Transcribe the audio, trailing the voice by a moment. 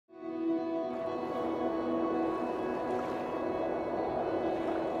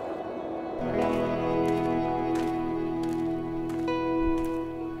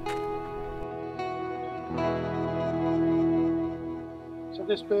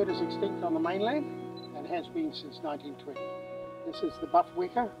This bird is extinct on the mainland and has been since 1920. This is the buff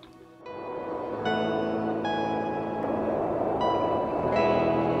weka.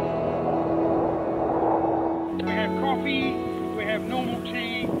 We have coffee, we have normal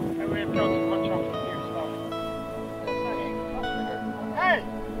tea, and we have lots of hot chocolate here as well. Hey,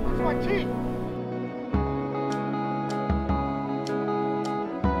 that's my tea!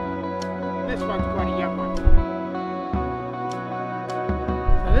 This one's quite a young one.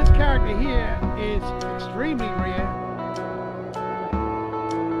 So this character here is extremely rare.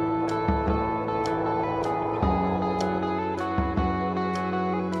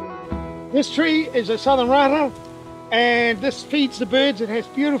 This tree is a southern rata, and this feeds the birds. It has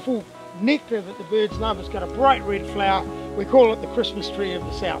beautiful nectar that the birds love. It's got a bright red flower. We call it the Christmas tree of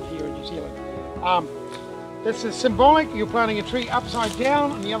the south here in New Zealand. This is symbolic. You're planting a tree upside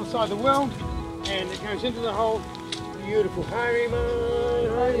down on the other side of the world, and it goes into the hole. Beautiful.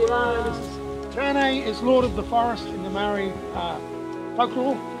 Tane is Lord of the Forest in the Maori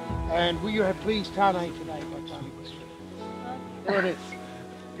folklore, and will you have pleased Tane today by planting this tree? There it is.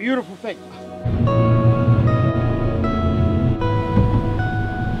 Beautiful thing.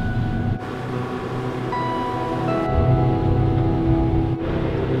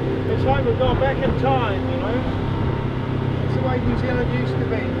 It's like we've gone back in time, you know. That's the way New Zealand used to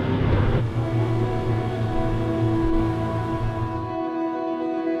be.